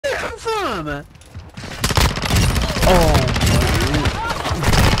damn! Oh my.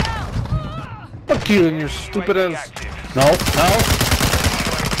 Fuck you and your stupid ass. No, no.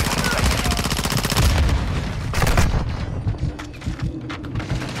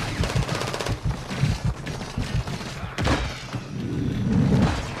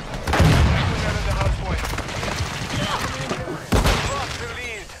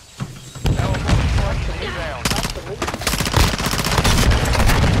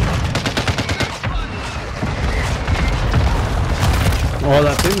 Oh,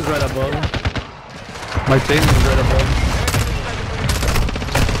 that thing's right above. My thing is right above.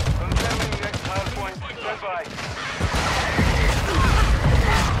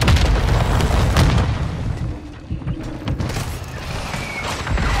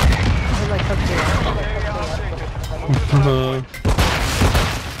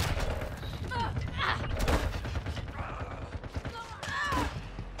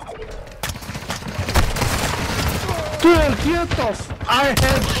 Dude, get the I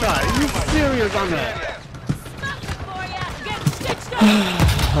headshot. Are you serious on that?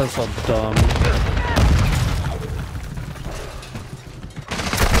 That's so dumb.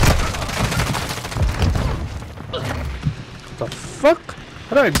 What the fuck?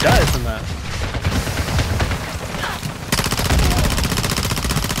 How did I die from that?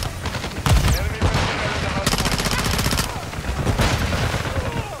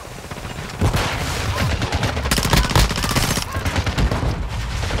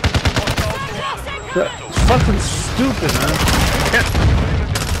 That's fucking stupid, man.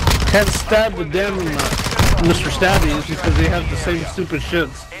 Can't stab the damn Mr. Stabbies because they have the same stupid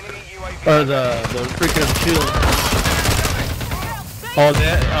shits. Or the freaking shield. Oh,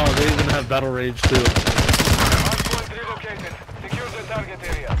 they even have battle rage too.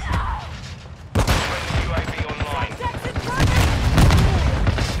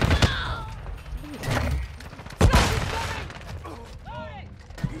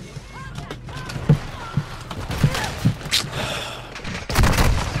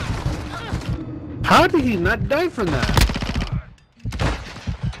 How did he not die from that?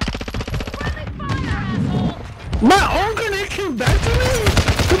 My own grenade came back to me?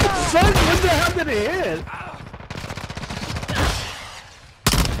 What the fuck? What the hell did it hit?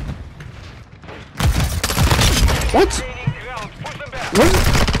 What? What?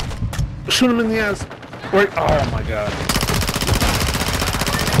 Shoot him in the ass. Wait, oh my god.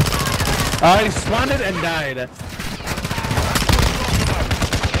 He spawned it and died.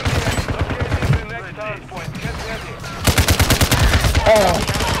 Oh.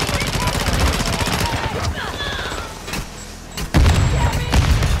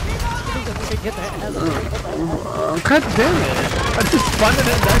 God damn it. I just spun it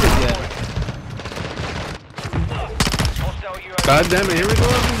and died again. God damn it, here we go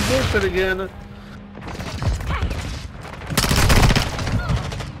with this bullshit again.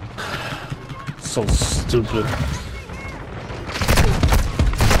 So stupid.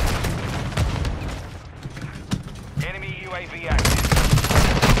 Enemy UAV active.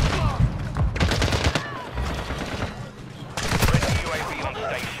 Friendly UAV on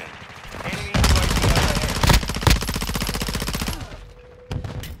station. Enemy UAV overhead.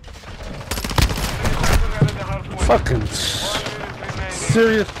 Fucking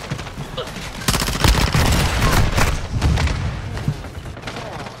serious.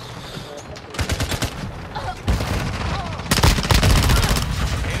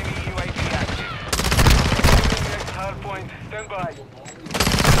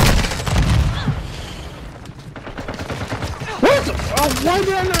 What? Oh, why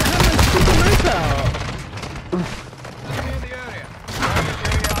did I not have my stupid knife out?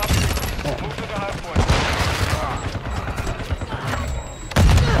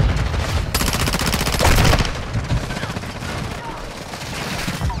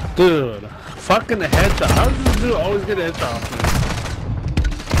 Dude, fucking headshot. How does this dude always get a headshot off me?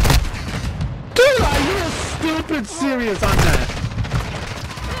 Dude, are you stupid serious on that?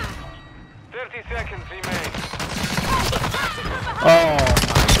 30 seconds remain. Oh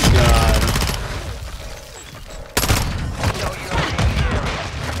my god.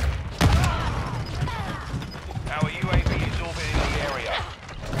 Our UAV is orbiting the area.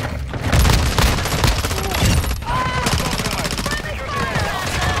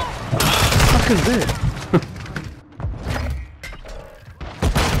 What the fuck is this?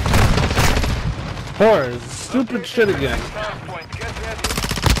 Horrors, stupid shit again.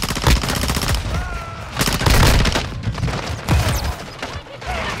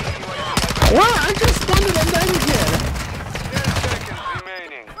 What? I just spawned it and died again.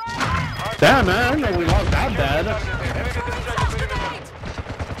 Damn, man, I didn't know we lost that bad.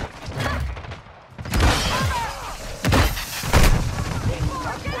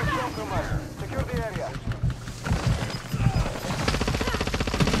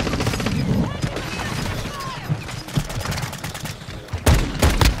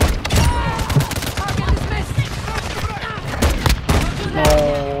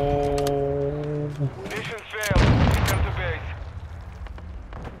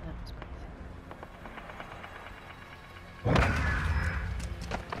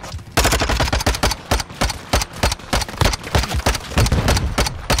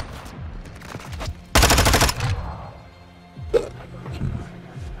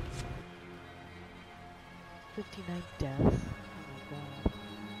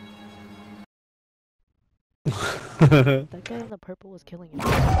 That guy in the purple was killing him.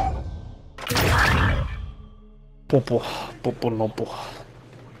 Popo, popo, nopo.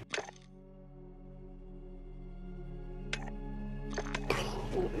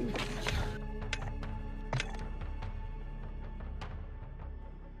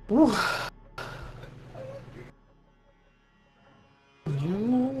 Ooh.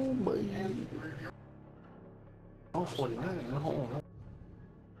 You, boy. Oh, 49. Hold on.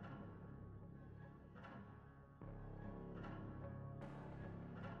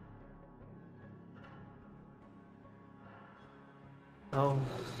 Oh.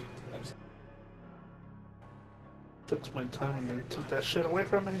 Took my time and they took that shit away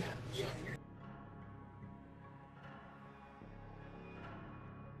from me.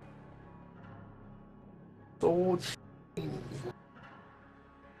 So cheap.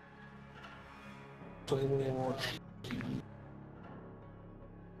 So cheap.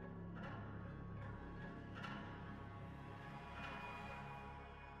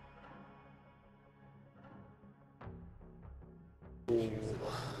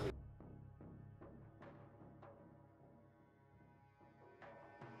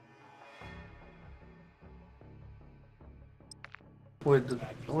 Wait, the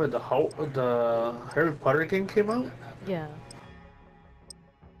Harry Potter game came out? Yeah.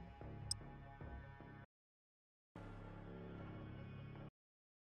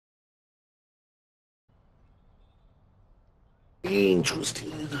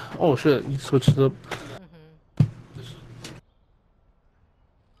 Interesting. Oh shit, you switched it up.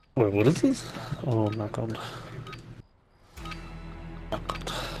 Wait, what is this? Oh, knockout.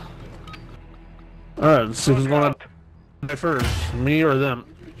 Knockout. Alright, let's see who's gonna die first. Me or them?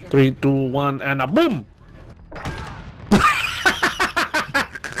 3, 2, 1, and a boom!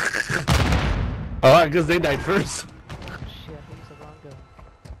 Oh, I guess they died first. Shit, I think it's the wrong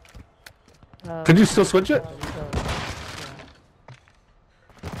gun. Could you still switch it? Well,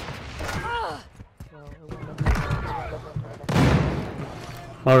 it won't let me.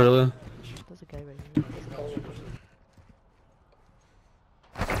 Oh, really? There's a guy right here.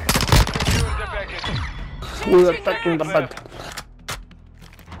 Who's attacking the bug?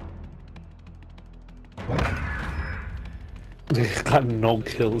 They got no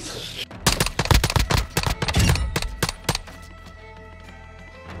kills.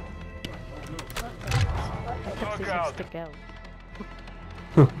 Stick out.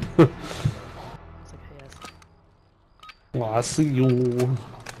 It's like, yes. Well, I see you.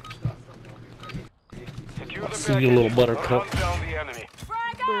 I see you, little buttercup.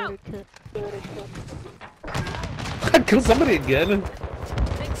 Buttercup. I killed somebody again.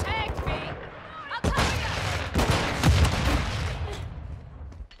 They tagged me! I'll cover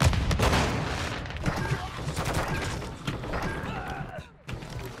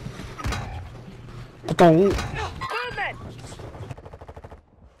Don't.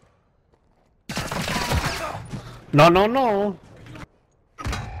 No, no, no. 1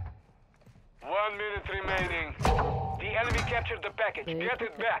 minute remaining. The enemy captured the package. Get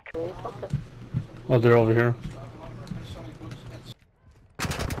it back. Oh, they're over here.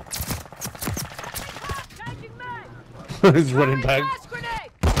 He's running back.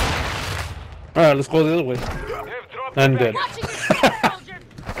 Alright, let's go the other way. They've dropped And the dead. package.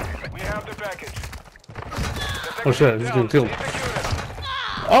 We have the package. Oh shit, he's getting killed.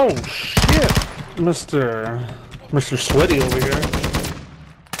 Oh shit! Mr. Sweaty over here.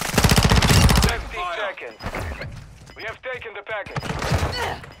 50 seconds. We have taken the package.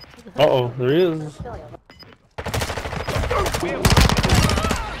 Uh-oh, there he is.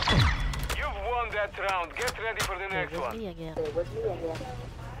 You've won that round. Get ready for the next With one. me again.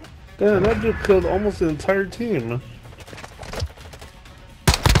 Damn, that dude killed almost the entire team.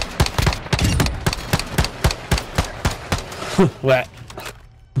 What?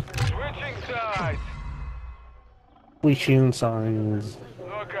 Switching sides. Wishing signs.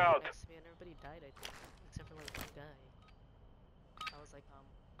 Knockout. Yes, man, everybody died, I think. Except for like one guy. I was like,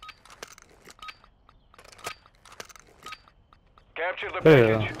 Capture the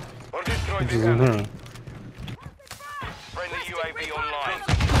Yeah. package. Or destroy This the is in enemy. here. Friendly UAV online.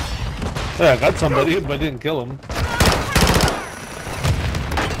 Yeah, I got somebody, but I didn't kill him. We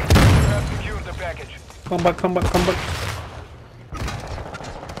have secured the package. Come back, come back, come back.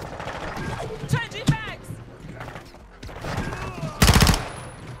 Changing bags!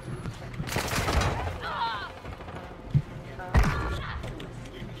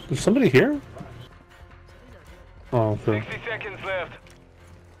 Is somebody here? Oh, okay. 60 seconds left.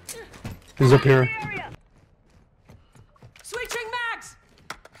 He's up here. Switching mags!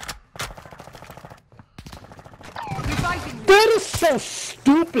 Reviving you. That is so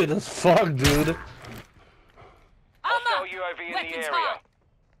stupid as fuck, dude. UAV in the Weapons area. hot.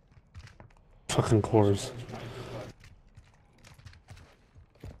 Fucking cores.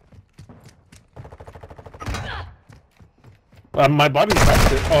 My body's back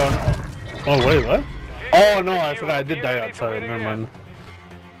there. Oh, wait, what? Oh, no, I forgot. I did die outside. Never mind.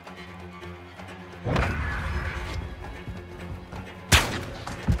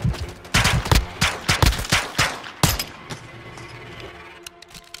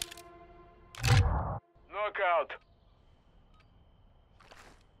 Knockout.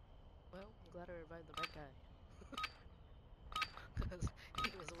 Well, I'm glad I revived the bad guy. Because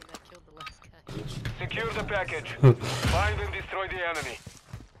he was the one that killed the last guy. Secure the package. Find and destroy the enemy.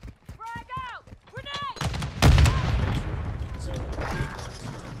 Frag out! Grenade!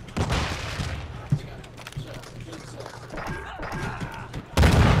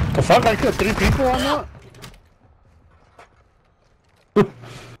 The fuck? I killed 3 people on that?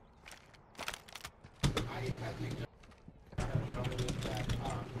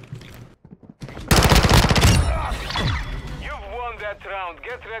 You've won that round.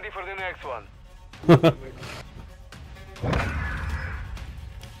 Get ready for the next one.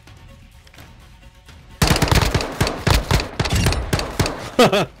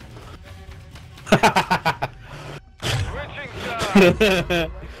 Switching sides. Why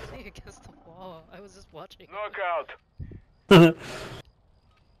was he against the wall? I was just watching. Knockout.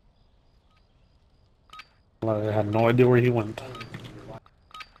 I had no idea where he went.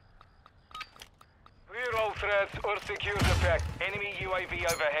 Clear all threats or secure the pack. Enemy UAV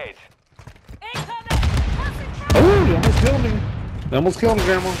overhead. Incoming! Concentrate! Oh, you almost killed me. You almost killed me,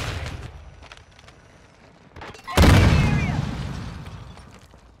 Grandma.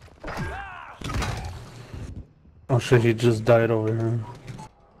 Oh shit, he just died over here.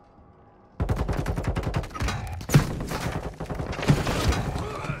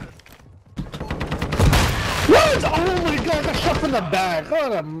 What? Oh my god, I got shot from the back.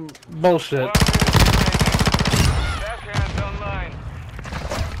 What a bullshit. Left hand online.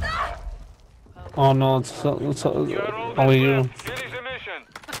 Oh no, it's You're all only that's you. left. Finish the mission.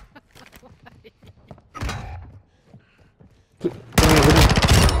 Secure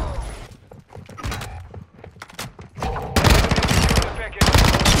the package.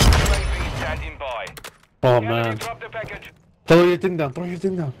 UAV standing by. Oh Enemy man. drop the package. Throw your thing down, throw your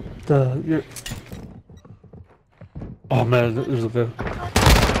thing down. Oh man, this is good.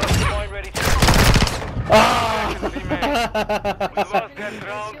 Deploy ready to Ah! remain. We lost that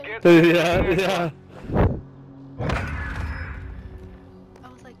round. Get Yeah, yeah. I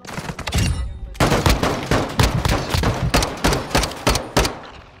was like,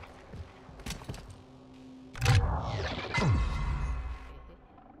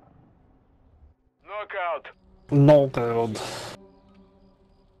 knockout. No god.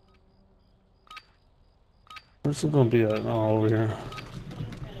 Where's it gonna be at? Oh, over here.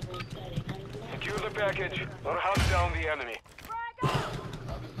 Secure the package or hunt down the enemy.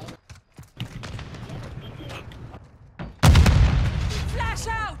 Flash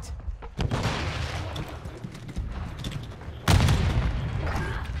out!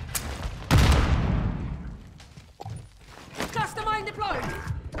 Cluster mine deployed!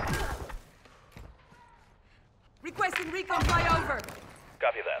 Requesting recon flyover!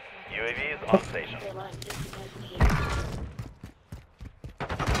 Copy that. UAV is on station.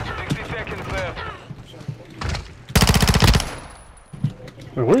 60 seconds left.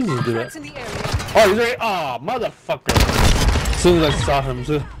 Wait, where does this dude Threats at? in the area. Oh, he's right. Oh, motherfucker. As soon as I saw him,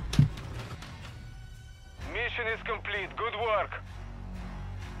 too. Mission is complete. Good work.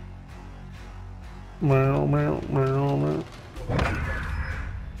 Meow, meow, meow, meow.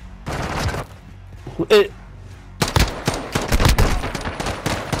 It.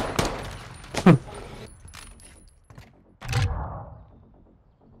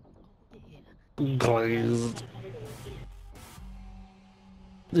 Glazed.